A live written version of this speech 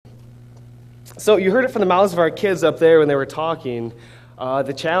So you heard it from the mouths of our kids up there when they were talking.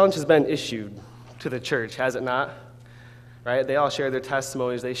 The challenge has been issued to the church, has it not? Right? They all shared their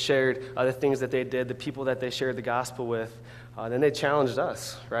testimonies. They shared the things that they did, the people that they shared the gospel with. Then they challenged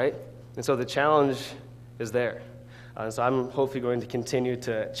us, right? And so the challenge is there. So I'm hopefully going to continue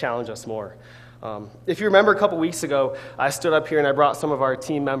to challenge us more. If you remember a couple weeks ago, I stood up here and I brought some of our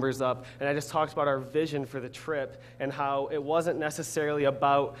team members up, and I just talked about our vision for the trip and how it wasn't necessarily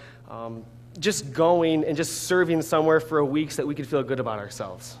about just going and just serving somewhere for a week so that we could feel good about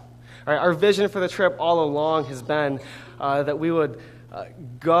ourselves. All right, our vision for the trip all along has been that we would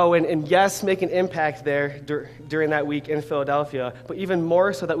go and yes, make an impact there during that week in Philadelphia, but even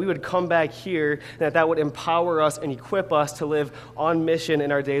more so that we would come back here and that would empower us and equip us to live on mission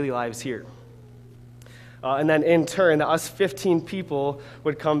in our daily lives here. And then in turn, that us 15 people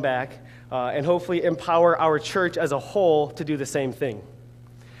would come back and hopefully empower our church as a whole to do the same thing.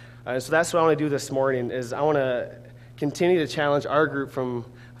 So that's what I want to do this morning, is I want to continue to challenge our group from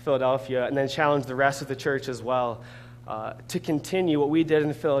Philadelphia and then challenge the rest of the church as well to continue what we did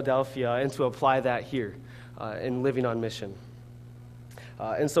in Philadelphia and to apply that here in living on mission.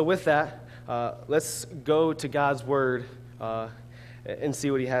 And so with that, let's go to God's Word and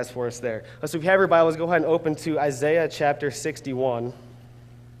see what He has for us there. So if you have your Bibles, go ahead and open to Isaiah chapter 61.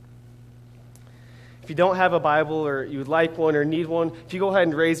 If you don't have a Bible or you would like one or need one, if you go ahead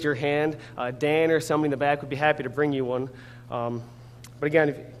and raise your hand, Dan or somebody in the back would be happy to bring you one. But again,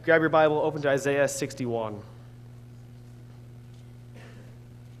 if you grab your Bible, open to Isaiah 61.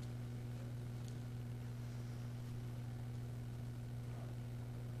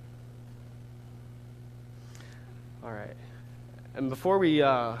 All right. And before we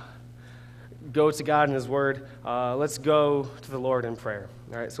go to God and His Word, let's go to the Lord in prayer.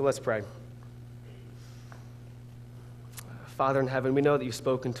 All right, so let's pray. Father in heaven, we know that You've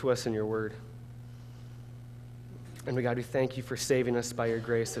spoken to us in Your Word. And God, we thank You for saving us by Your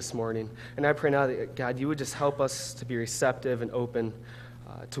grace this morning. And I pray now that, God, You would just help us to be receptive and open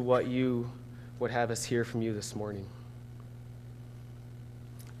to what You would have us hear from You this morning.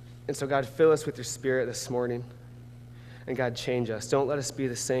 And so, God, fill us with Your Spirit this morning. And God, change us. Don't let us be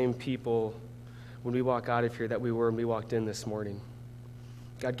the same people when we walk out of here that we were when we walked in this morning.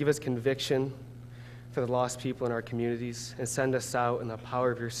 God, give us conviction for the lost people in our communities and send us out in the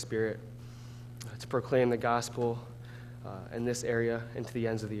power of Your Spirit to proclaim the gospel in this area and to the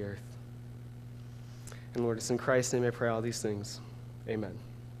ends of the earth. And Lord, it's in Christ's name I pray all these things. Amen.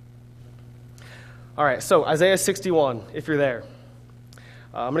 All right, so Isaiah 61, if you're there.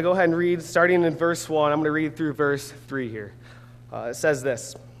 I'm going to go ahead and read, starting in verse 1. I'm going to read through verse 3 here. It says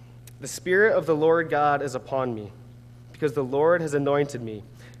this: "The Spirit of the Lord God is upon me, because the Lord has anointed me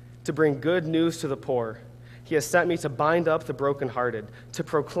to bring good news to the poor. He has sent me to bind up the brokenhearted, to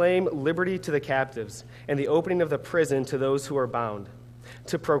proclaim liberty to the captives, and the opening of the prison to those who are bound,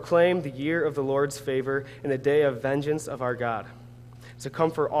 to proclaim the year of the Lord's favor and the day of vengeance of our God, to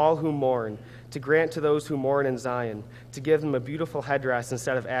comfort all who mourn, to grant to those who mourn in Zion, to give them a beautiful headdress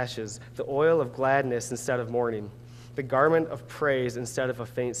instead of ashes, the oil of gladness instead of mourning, the garment of praise instead of a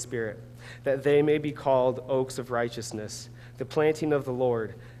faint spirit, that they may be called oaks of righteousness, the planting of the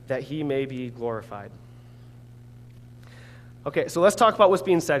Lord, that He may be glorified." Okay, so let's talk about what's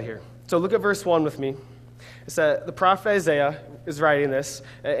being said here. So look at verse 1 with me. It's the prophet Isaiah is writing this,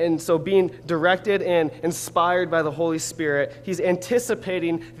 and so being directed and inspired by the Holy Spirit, he's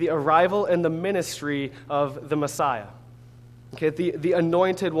anticipating the arrival and the ministry of the Messiah, okay, the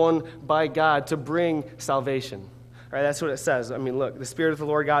anointed one by God to bring salvation. All right, that's what it says. I mean, look, the Spirit of the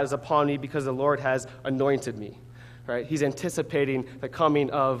Lord God is upon me because the Lord has anointed me. Right? He's anticipating the coming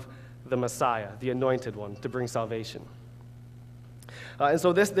of the Messiah, the anointed one, to bring salvation. And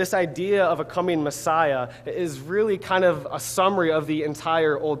so this idea of a coming Messiah is really kind of a summary of the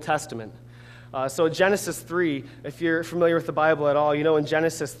entire Old Testament. So Genesis 3, if you're familiar with the Bible at all, you know in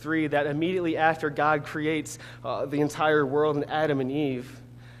Genesis 3 that immediately after God creates the entire world and Adam and Eve,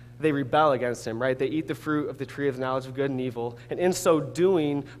 they rebel against Him, right? They eat the fruit of the tree of the knowledge of good and evil, and in so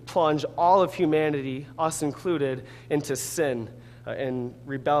doing, plunge all of humanity, us included, into sin and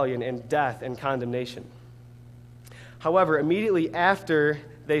rebellion and death and condemnation. However, immediately after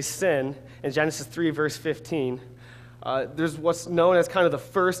they sin, in Genesis 3, verse 15, there's what's known as kind of the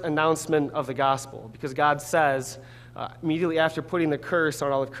first announcement of the gospel, because God says, immediately after putting the curse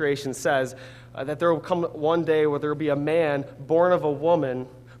on all of creation, says that there will come one day where there will be a man born of a woman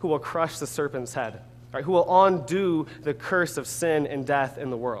who will crush the serpent's head, right? Who will undo the curse of sin and death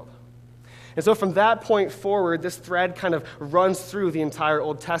in the world. And so from that point forward, this thread kind of runs through the entire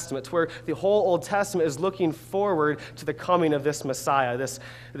Old Testament, to where the whole Old Testament is looking forward to the coming of this Messiah,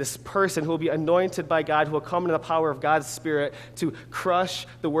 this person who will be anointed by God, who will come in the power of God's Spirit to crush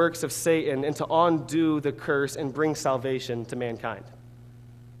the works of Satan and to undo the curse and bring salvation to mankind.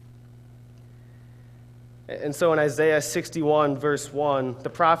 And so in Isaiah 61, verse 1, the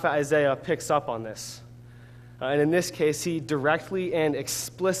prophet Isaiah picks up on this. And in this case, he directly and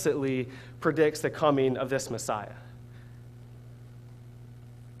explicitly predicts the coming of this Messiah.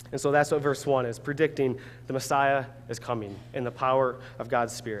 And so that's what verse 1 is, predicting the Messiah is coming in the power of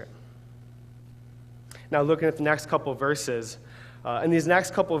God's Spirit. Now, looking at the next couple of verses, in these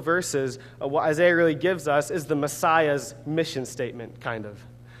next couple of verses, what Isaiah really gives us is the Messiah's mission statement, kind of.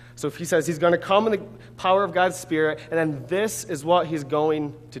 So if he says he's going to come in the power of God's Spirit, and then this is what he's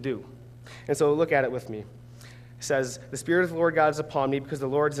going to do. And so look at it with me. It says, "The Spirit of the Lord God is upon me because the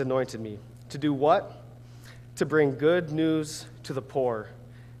Lord has anointed me." To do what? To bring good news to the poor.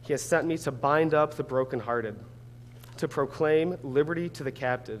 He has sent me to bind up the brokenhearted, to proclaim liberty to the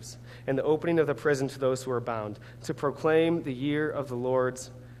captives, and the opening of the prison to those who are bound, to proclaim the year of the Lord's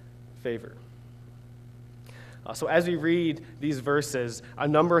favor. So as we read these verses, a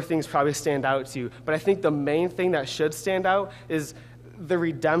number of things probably stand out to you, but I think the main thing that should stand out is the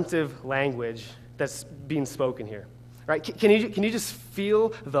redemptive language that's being spoken here. Right? Can you just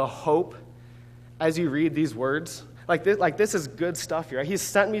feel the hope as you read these words? Like this is good stuff here. Right? He's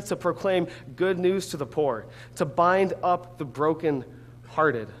sent me to proclaim good news to the poor, to bind up the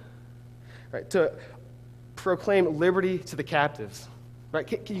brokenhearted, right? To proclaim liberty to the captives. Right?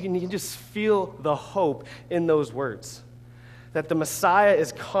 You can just feel the hope in those words. That the Messiah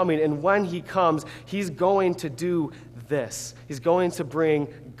is coming, and when he comes, he's going to do this. He's going to bring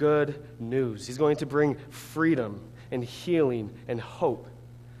good news. He's going to bring freedom and healing and hope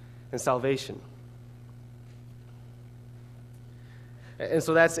and salvation. And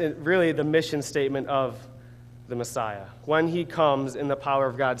so that's really the mission statement of the Messiah. When he comes in the power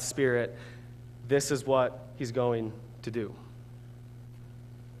of God's Spirit, this is what he's going to do.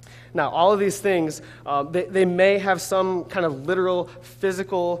 Now, all of these things, they may have some kind of literal,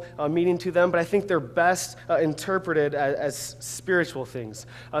 physical meaning to them, but I think they're best interpreted as spiritual things.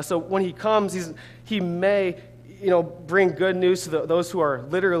 So when he comes, he may, bring good news to those who are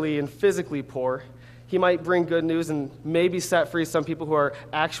literally and physically poor. He might bring good news and maybe set free some people who are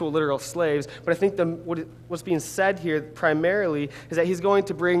actual literal slaves. But I think what's being said here primarily is that he's going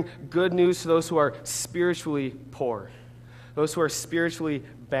to bring good news to those who are spiritually poor, those who are spiritually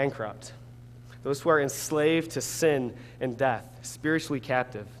bankrupt, those who are enslaved to sin and death, spiritually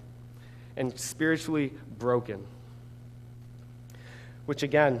captive, and spiritually broken, which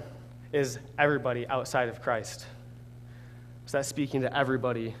again is everybody outside of Christ. So that's speaking to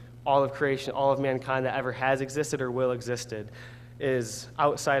everybody, all of creation, all of mankind that ever has existed or will existed, is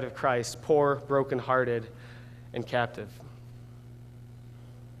outside of Christ, poor, brokenhearted, and captive.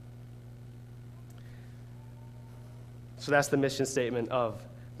 So that's the mission statement of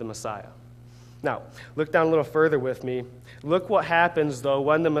the Messiah. Now, look down a little further with me. Look what happens, though,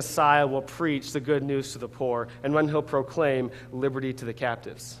 when the Messiah will preach the good news to the poor and when he'll proclaim liberty to the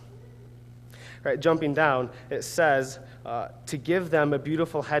captives. Right, jumping down, it says, to give them a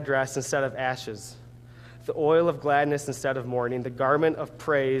beautiful headdress instead of ashes, the oil of gladness instead of mourning, the garment of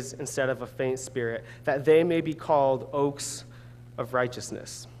praise instead of a faint spirit, that they may be called oaks of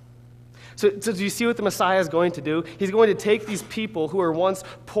righteousness. So do you see what the Messiah is going to do? He's going to take these people who were once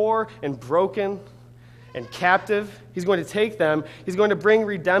poor and broken and captive. He's going to take them. He's going to bring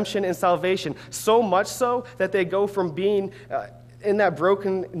redemption and salvation, so much so that they go from being in that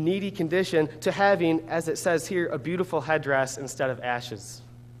broken, needy condition to having, as it says here, a beautiful headdress instead of ashes.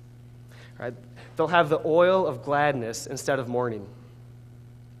 Right? They'll have the oil of gladness instead of mourning.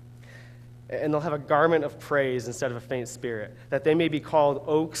 And they'll have a garment of praise instead of a faint spirit, that they may be called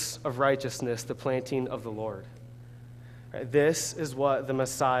oaks of righteousness, the planting of the Lord. Right? This is what the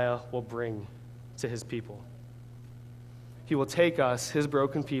Messiah will bring to his people. He will take us, his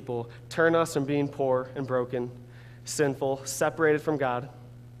broken people, turn us from being poor and broken, sinful, separated from God,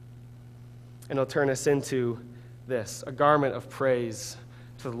 and he'll turn us into this, a garment of praise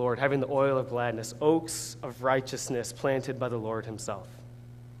to the Lord, having the oil of gladness, oaks of righteousness planted by the Lord himself.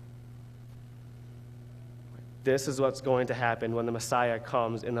 This is what's going to happen when the Messiah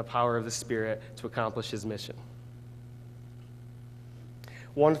comes in the power of the Spirit to accomplish his mission.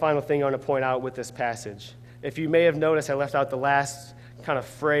 One final thing I want to point out with this passage. If you may have noticed, I left out the last kind of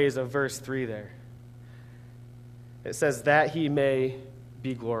phrase of verse 3 there. It says, that he may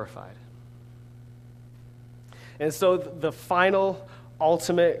be glorified. And so the final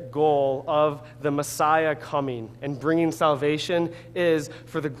ultimate goal of the Messiah coming and bringing salvation is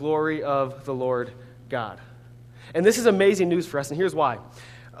for the glory of the Lord God. And this is amazing news for us, and here's why.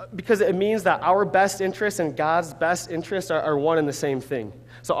 Because it means that our best interests and God's best interests are one and the same thing.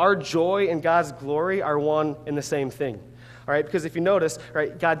 So our joy and God's glory are one and the same thing. All right, because if you notice,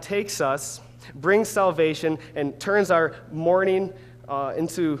 right, God takes us, brings salvation, and turns our mourning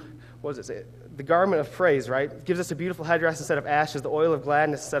into, what does it say? The garment of praise, right? Gives us a beautiful headdress instead of ashes, the oil of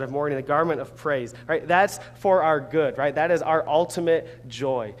gladness instead of mourning, the garment of praise, right? That's for our good, right? That is our ultimate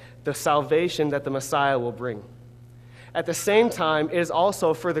joy, the salvation that the Messiah will bring. At the same time, it is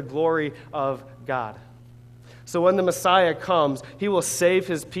also for the glory of God. So when the Messiah comes, he will save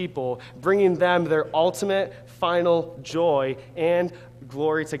his people, bringing them their ultimate, final joy and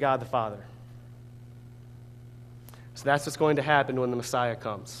glory to God the Father. So that's what's going to happen when the Messiah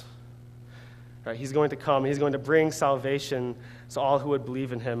comes. Right, he's going to come, he's going to bring salvation to all who would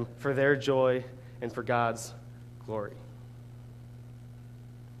believe in him for their joy and for God's glory.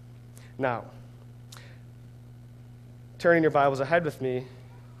 Now, turning your Bibles ahead with me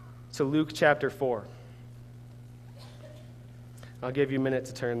to Luke chapter 4. I'll give you a minute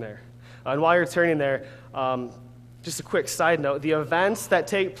to turn there. And while you're turning there, just a quick side note, the events that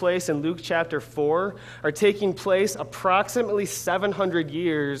take place in Luke chapter 4 are taking place approximately 700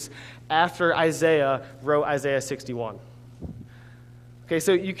 years after Isaiah wrote Isaiah 61. Okay,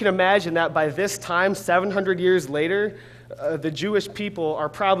 so you can imagine that by this time, 700 years later, the Jewish people are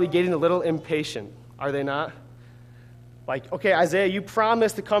probably getting a little impatient, are they not? Like, okay, Isaiah, you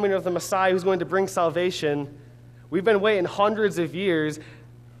promised the coming of the Messiah who's going to bring salvation. We've been waiting hundreds of years.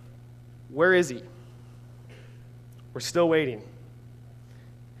 Where is he? We're still waiting.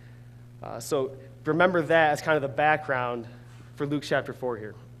 So remember that as kind of the background for Luke chapter 4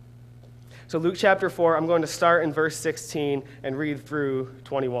 here. So Luke chapter 4, I'm going to start in verse 16 and read through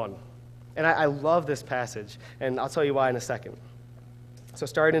 21. And I love this passage, and I'll tell you why in a second. So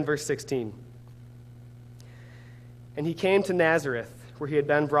starting in verse 16. And he came to Nazareth, where he had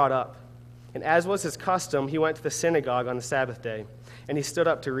been brought up. And as was his custom, he went to the synagogue on the Sabbath day, and he stood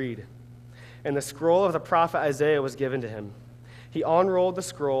up to read. And the scroll of the prophet Isaiah was given to him. He unrolled the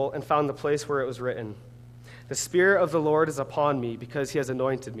scroll and found the place where it was written, "The Spirit of the Lord is upon me, because he has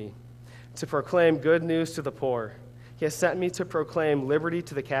anointed me to proclaim good news to the poor. He has sent me to proclaim liberty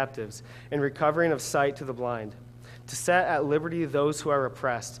to the captives and recovering of sight to the blind, to set at liberty those who are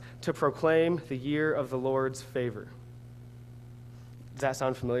oppressed, to proclaim the year of the Lord's favor." Does that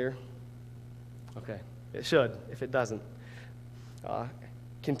sound familiar? Okay, it should, if it doesn't.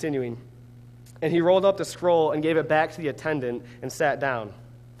 Continuing. And he rolled up the scroll and gave it back to the attendant and sat down.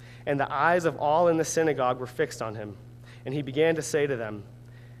 And the eyes of all in the synagogue were fixed on him. And he began to say to them,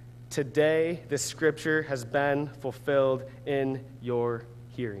 "Today this scripture has been fulfilled in your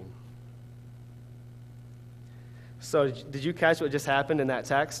hearing." So did you catch what just happened in that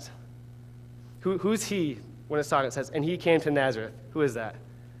text? Who's he when it's talking? It says, and he came to Nazareth. Who is that?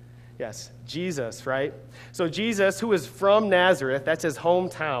 Yes, Jesus, right? So Jesus, who is from Nazareth, that's his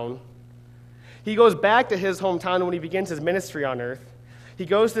hometown. He goes back to his hometown when he begins his ministry on earth. He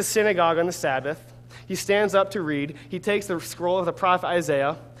goes to the synagogue on the Sabbath. He stands up to read. He takes the scroll of the prophet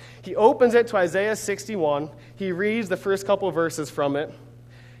Isaiah. He opens it to Isaiah 61. He reads the first couple of verses from it,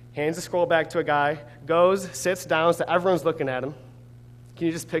 hands the scroll back to a guy, goes, sits down so everyone's looking at him. Can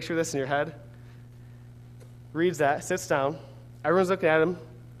you just picture this in your head? Reads that, sits down, everyone's looking at him,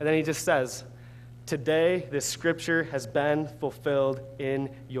 and then he just says, "Today this scripture has been fulfilled in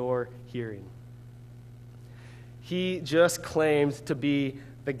your hearing." He just claimed to be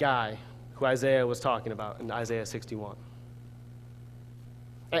the guy who Isaiah was talking about in Isaiah 61.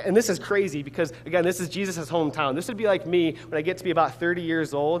 And this is crazy because, again, this is Jesus' hometown. This would be like me when I get to be about 30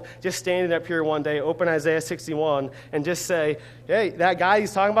 years old, just standing up here one day, open Isaiah 61, and just say, "Hey, that guy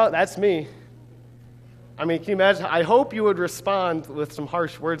he's talking about, that's me." I mean, can you imagine? I hope you would respond with some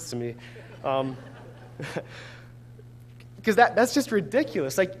harsh words to me. Because that's just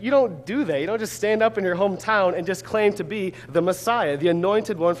ridiculous. Like, you don't do that. You don't just stand up in your hometown and just claim to be the Messiah, the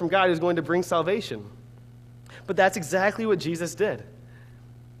anointed one from God who's going to bring salvation. But that's exactly what Jesus did.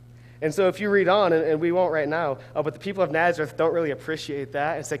 And so if you read on, and we won't right now, but the people of Nazareth don't really appreciate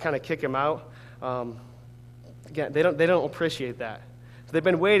that, and so they kind of kick him out. Again, they don't appreciate that. So they've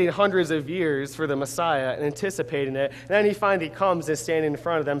been waiting hundreds of years for the Messiah and anticipating it. And then he finally comes and standing in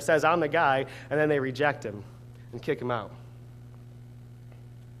front of them, says, "I'm the guy," and then they reject him and kick him out.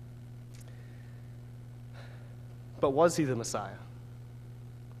 But was he the Messiah?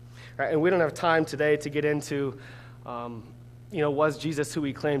 Right, and we don't have time today to get into, was Jesus who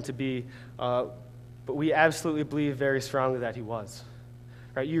he claimed to be? But we absolutely believe very strongly that he was.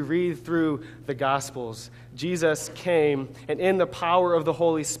 Right? You read through the Gospels. Jesus came, and in the power of the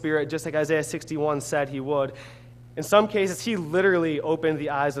Holy Spirit, just like Isaiah 61 said he would, in some cases, he literally opened the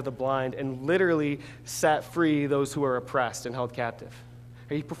eyes of the blind and literally set free those who were oppressed and held captive.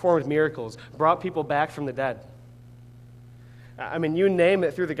 He performed miracles, brought people back from the dead. I mean, you name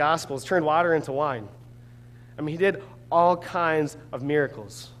it through the Gospels, turned water into wine. I mean, he did all kinds of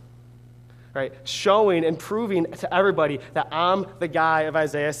miracles, right? Showing and proving to everybody that I'm the guy of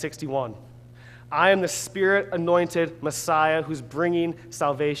Isaiah 61. I am the Spirit-anointed Messiah who's bringing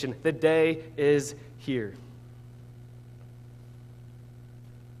salvation. The day is here.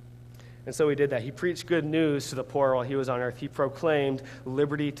 And so he did that. He preached good news to the poor while he was on earth. He proclaimed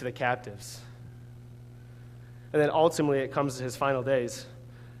liberty to the captives. And then ultimately it comes to his final days.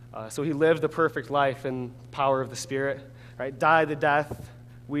 So he lived the perfect life in the power of the Spirit, right? Died the death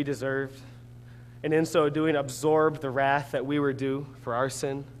we deserved. And in so doing, absorbed the wrath that we were due for our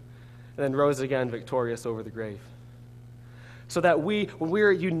sin. And then rose again victorious over the grave. So that when we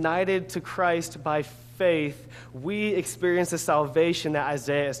are united to Christ by faith, we experience the salvation that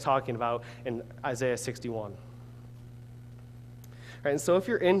Isaiah is talking about in Isaiah 61. Right, and so if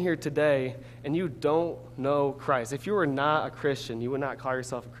you're in here today and you don't know Christ, if you are not a Christian, you would not call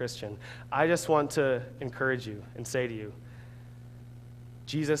yourself a Christian, I just want to encourage you and say to you,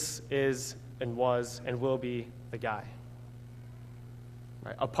 Jesus is and was and will be the guy.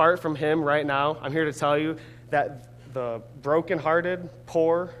 Right? Apart from him right now, I'm here to tell you that the brokenhearted,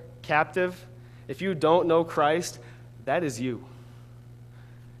 poor, captive, if you don't know Christ, that is you.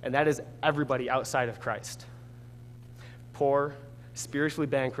 And that is everybody outside of Christ. Poor, spiritually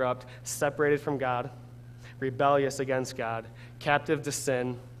bankrupt, separated from God, rebellious against God, captive to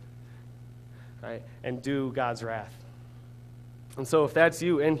sin, right, and due God's wrath. And so if that's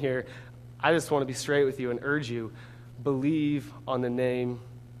you in here, I just want to be straight with you and urge you, believe on the name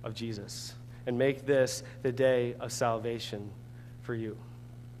of Jesus and make this the day of salvation for you.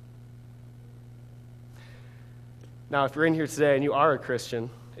 Now, if you're in here today and you are a Christian,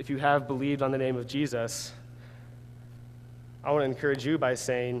 if you have believed on the name of Jesus, I want to encourage you by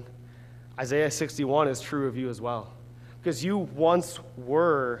saying Isaiah 61 is true of you as well. Because you once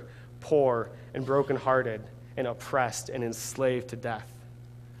were poor and brokenhearted and oppressed and enslaved to death.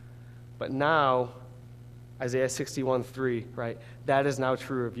 But now, Isaiah 61:3, right, that is now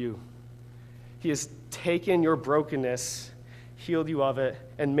true of you. He has taken your brokenness, healed you of it,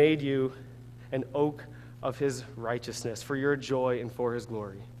 and made you an oak of his righteousness for your joy and for his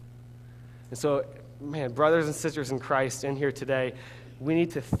glory. And so, man, brothers and sisters in Christ in here today, we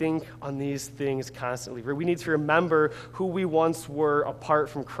need to think on these things constantly. We need to remember who we once were apart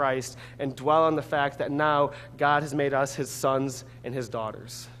from Christ and dwell on the fact that now God has made us his sons and his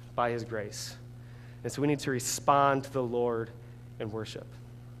daughters by his grace. And so we need to respond to the Lord in worship.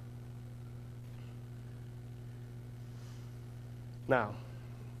 Now,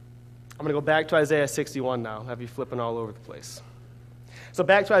 I'm going to go back to Isaiah 61 now. Have you flipping all over the place. So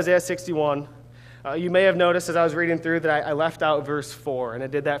back to Isaiah 61. You may have noticed as I was reading through that I left out verse 4, and I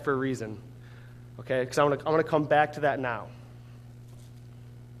did that for a reason. Okay, because I want to come back to that now.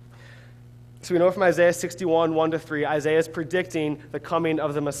 So we know from Isaiah 61, 1-3, Isaiah is predicting the coming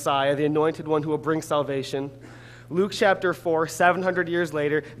of the Messiah, the anointed one who will bring salvation. Luke chapter 4, 700 years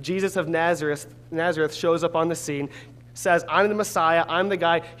later, Jesus of Nazareth shows up on the scene, says, I'm the Messiah, I'm the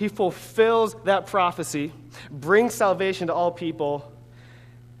guy. He fulfills that prophecy, brings salvation to all people.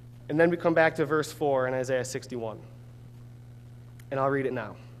 And then we come back to verse 4 in Isaiah 61. And I'll read it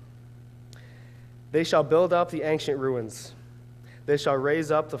now. They shall build up the ancient ruins. They shall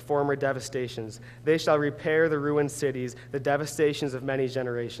raise up the former devastations. They shall repair the ruined cities, the devastations of many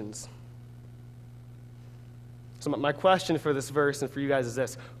generations. So my question for this verse and for you guys is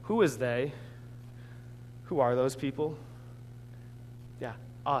this. Who is they? Who are those people? Yeah,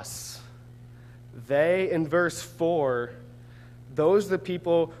 us. They, in verse 4, those are the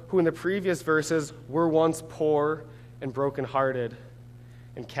people who in the previous verses were once poor and brokenhearted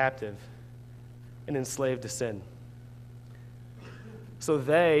and captive and enslaved to sin. So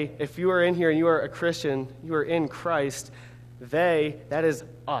they, if you are in here and you are a Christian, you are in Christ, that is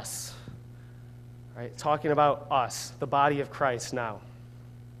us. Right? Talking about us, the body of Christ now.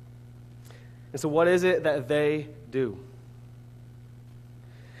 And so what is it that they do?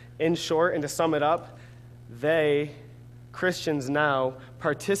 In short, and to sum it up, Christians now,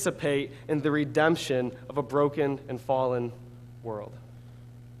 participate in the redemption of a broken and fallen world.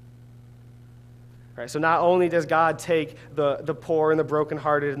 Right, so not only does God take the poor and the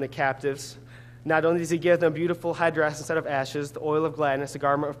brokenhearted and the captives, not only does he give them beautiful headdress instead of ashes, the oil of gladness, the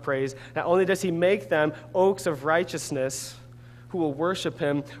garment of praise, not only does he make them oaks of righteousness who will worship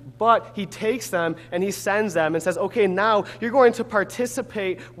him, but he takes them and he sends them and says, okay, now you're going to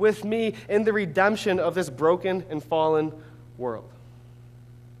participate with me in the redemption of this broken and fallen world.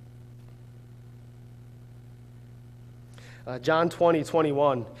 John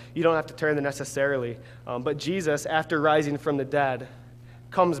 20:21. You don't have to turn there necessarily, but Jesus, after rising from the dead,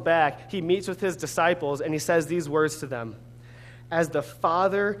 comes back. He meets with his disciples, and he says these words to them: "As the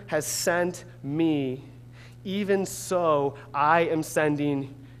Father has sent me, even so I am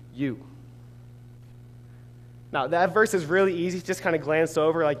sending you." Now, that verse is really easy to just kind of glance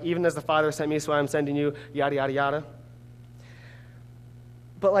over, like, even as the Father sent me, so I'm sending you, yada, yada, yada.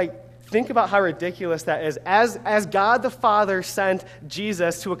 But, think about how ridiculous that is. As God the Father sent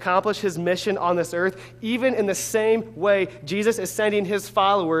Jesus to accomplish his mission on this earth, even in the same way, Jesus is sending his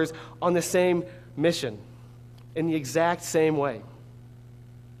followers on the same mission, in the exact same way.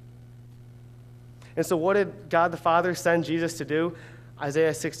 And so what did God the Father send Jesus to do?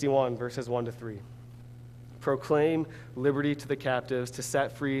 Isaiah 61, verses 1 to 3. Proclaim liberty to the captives, to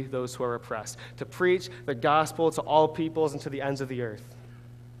set free those who are oppressed, to preach the gospel to all peoples and to the ends of the earth,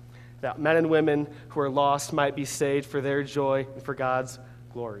 that men and women who are lost might be saved for their joy and for God's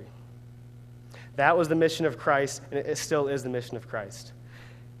glory. That was the mission of Christ, and it still is the mission of Christ.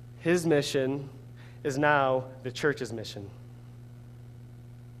 His mission is now the church's mission.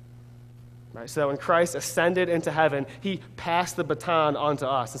 Right? So that when Christ ascended into heaven, he passed the baton on to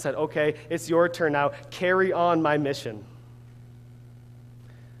us and said, okay, it's your turn now. Carry on my mission.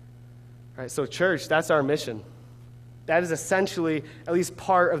 Right? So church, that's our mission. That is essentially at least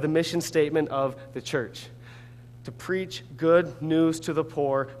part of the mission statement of the church. To preach good news to the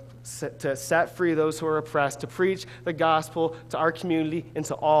poor, to set free those who are oppressed, to preach the gospel to our community and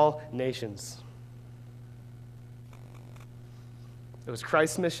to all nations. It was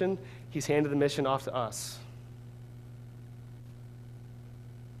Christ's mission. He's handed the mission off to us.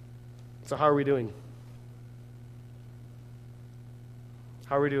 So how are we doing?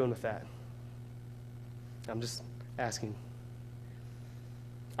 How are we doing with that? I'm just asking.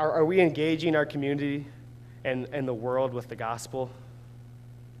 Are we engaging our community and the world with the gospel?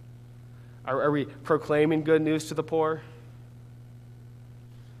 Are we proclaiming good news to the poor?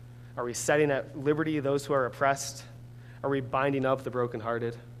 Are we setting at liberty those who are oppressed? Are we binding up the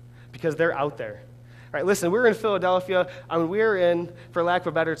brokenhearted? Because they're out there. All right, listen, we're in Philadelphia. We're in, for lack of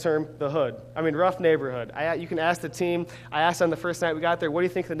a better term, the hood. Rough neighborhood. You can ask the team. I asked them the first night we got there, what do you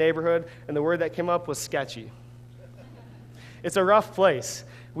think of the neighborhood? And the word that came up was sketchy. It's a rough place.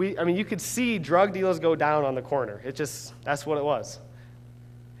 You could see drug deals go down on the corner. That's what it was.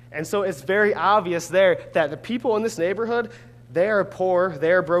 And so it's very obvious there that the people in this neighborhood, they are poor,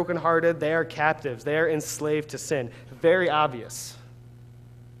 they are brokenhearted, they are captives, they are enslaved to sin. Very obvious.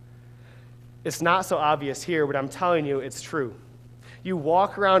 It's not so obvious here, but I'm telling you, it's true. You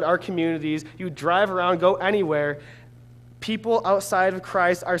walk around our communities, you drive around, go anywhere, people outside of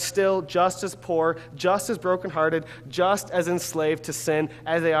Christ are still just as poor, just as brokenhearted, just as enslaved to sin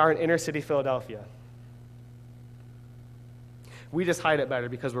as they are in inner city Philadelphia. We just hide it better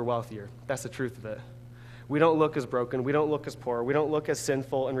because we're wealthier. That's the truth of it. We don't look as broken. We don't look as poor. We don't look as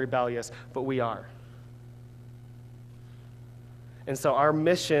sinful and rebellious, but we are. And so our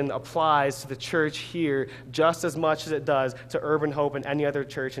mission applies to the church here just as much as it does to Urban Hope and any other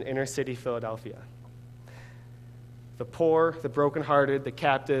church in inner city Philadelphia. The poor, the brokenhearted, the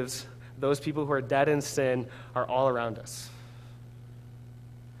captives, those people who are dead in sin are all around us.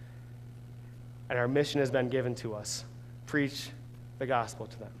 And our mission has been given to us. Preach the gospel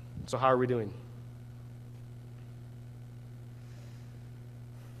to them. So how are we doing?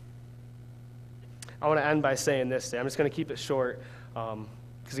 I want to end by saying this today. I'm just going to keep it short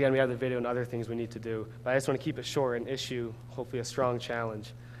because, again, we have the video and other things we need to do. But I just want to keep it short and issue, hopefully, a strong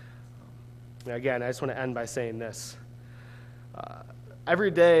challenge. And again, I just want to end by saying this.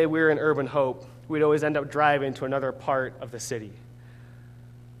 Every day we were in Urban Hope, we'd always end up driving to another part of the city.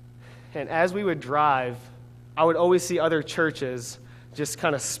 And as we would drive, I would always see other churches just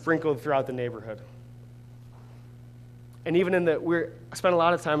kind of sprinkled throughout the neighborhood. And even I spent a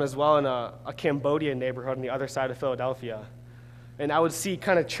lot of time as well in a Cambodian neighborhood on the other side of Philadelphia. And I would see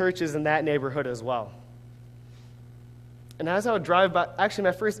kind of churches in that neighborhood as well. And as I would drive by, actually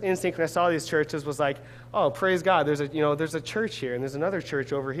my first instinct when I saw these churches was like, oh, praise God, there's a church here and there's another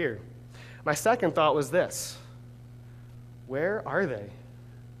church over here. My second thought was this: where are they?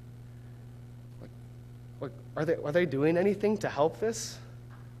 Are they doing anything to help this?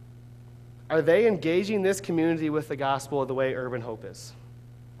 Are they engaging this community with the gospel the way Urban Hope is?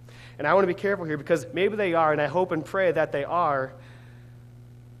 And I want to be careful here because maybe they are, and I hope and pray that they are.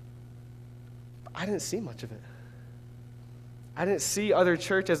 I didn't see much of it. I didn't see other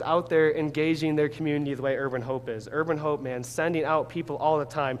churches out there engaging their community the way Urban Hope is. Urban Hope, man, sending out people all the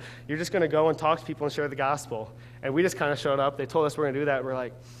time. You're just going to go and talk to people and share the gospel. And we just kind of showed up. They told us we're going to do that. We're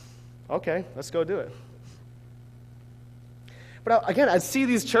like, okay, let's go do it. But again, I'd see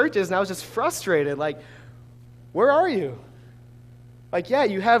these churches, and I was just frustrated. Like, where are you? Like,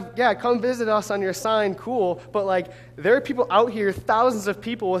 come visit us on your sign, cool. But, like, there are people out here, thousands of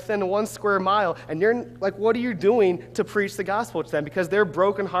people within 1 square mile, and you're like, what are you doing to preach the gospel to them? Because they're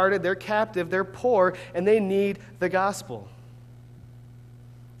brokenhearted, they're captive, they're poor, and they need the gospel.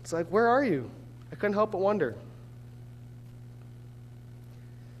 It's like, where are you? I couldn't help but wonder.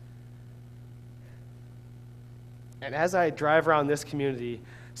 And as I drive around this community,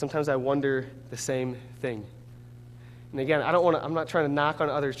 sometimes I wonder the same thing. And again, I'm not trying to knock on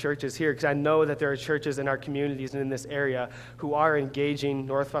other churches here, because I know that there are churches in our communities and in this area who are engaging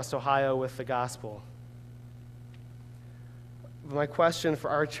Northwest Ohio with the gospel. But my question for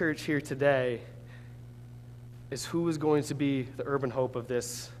our church here today is, who is going to be the Urban Hope of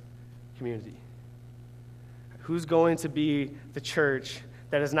this community? Who's going to be the church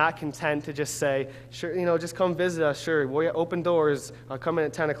that is not content to just say, sure, just come visit us, sure, we'll open doors, come in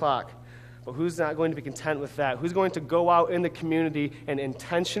at 10 o'clock. But who's not going to be content with that? Who's going to go out in the community and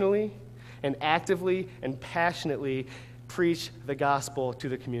intentionally and actively and passionately preach the gospel to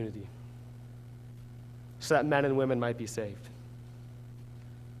the community so that men and women might be saved?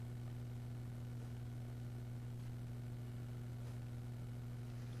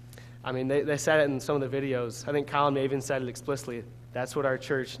 I mean, they said it in some of the videos. I think Colin may even said it explicitly. That's what our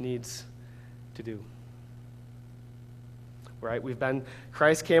church needs to do. Right?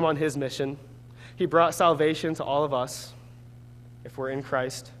 Christ came on his mission. He brought salvation to all of us if we're in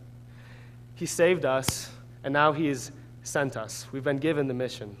Christ. He saved us, and now he's sent us. We've been given the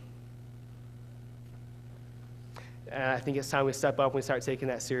mission. And I think it's time we step up and we start taking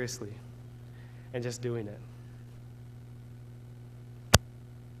that seriously and just doing it.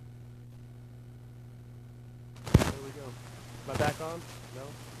 There we go. Am I back on? No?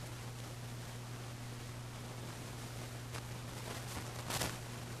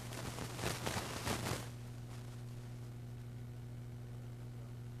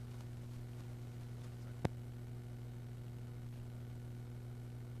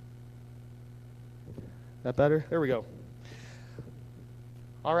 That better? There we go.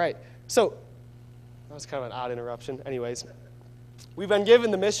 All right. So, that was kind of an odd interruption. Anyways, we've been given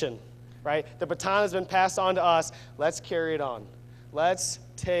the mission, right? The baton has been passed on to us. Let's carry it on. Let's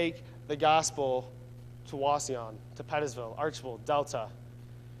take the gospel to Wauseon, to Pettisville, Archbold, Delta,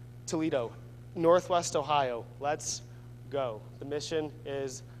 Toledo, Northwest Ohio. Let's go. The mission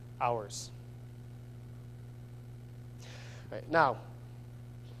is ours. All right, now,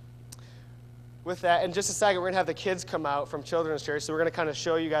 with that, in just a second, we're going to have the kids come out from Children's Church. So we're going to kind of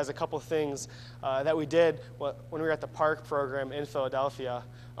show you guys a couple things that we did when we were at the Park program in Philadelphia.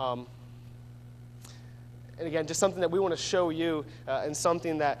 And again, just something that we want to show you and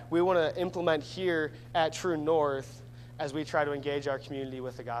something that we want to implement here at True North as we try to engage our community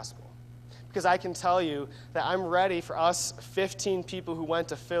with the gospel. Because I can tell you that I'm ready for us 15 people who went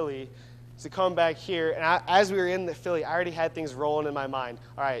to Philly to come back here, and as we were in the Philly, I already had things rolling in my mind.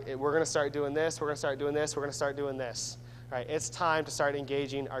 All right, we're going to start doing this, we're going to start doing this, we're going to start doing this. All right, it's time to start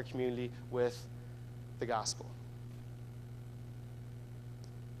engaging our community with the gospel.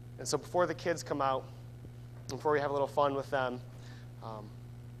 And so before the kids come out, before we have a little fun with them,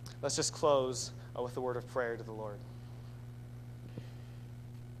 let's just close with a word of prayer to the Lord.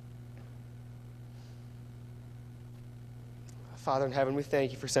 Father in heaven, we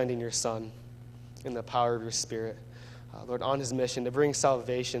thank you for sending your Son in the power of your Spirit, Lord, on his mission to bring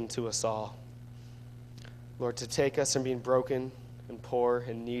salvation to us all. Lord, to take us from being broken and poor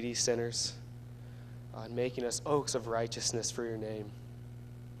and needy sinners and making us oaks of righteousness for your name.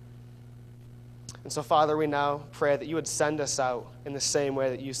 And so, Father, we now pray that you would send us out in the same way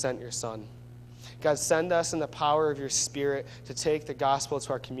that you sent your Son. God, send us in the power of your Spirit to take the gospel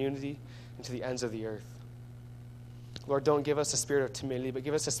to our community and to the ends of the earth. Lord, don't give us a spirit of timidity, but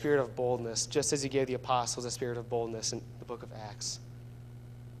give us a spirit of boldness, just as you gave the apostles a spirit of boldness in the book of Acts.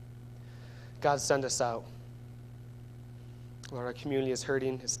 God, send us out. Lord, our community is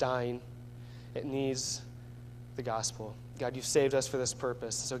hurting, it's dying, it needs the gospel. God, you've saved us for this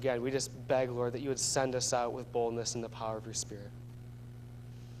purpose. So again, we just beg, Lord, that you would send us out with boldness in the power of your Spirit.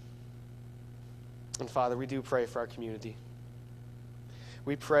 And Father, we do pray for our community.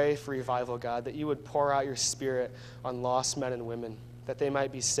 We pray for revival, God, that you would pour out your Spirit on lost men and women, that they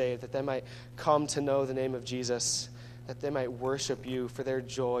might be saved, that they might come to know the name of Jesus, that they might worship you for their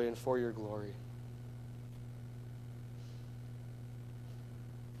joy and for your glory.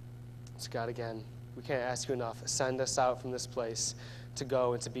 So God, again, we can't ask you enough. Send us out from this place to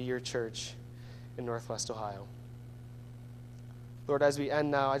go and to be your church in Northwest Ohio. Lord, as we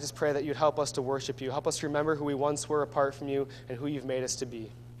end now, I just pray that you'd help us to worship you. Help us remember who we once were apart from you and who you've made us to be.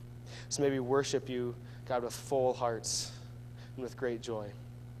 So may we worship you, God, with full hearts and with great joy.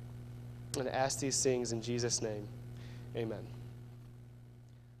 And I ask these things in Jesus' name. Amen.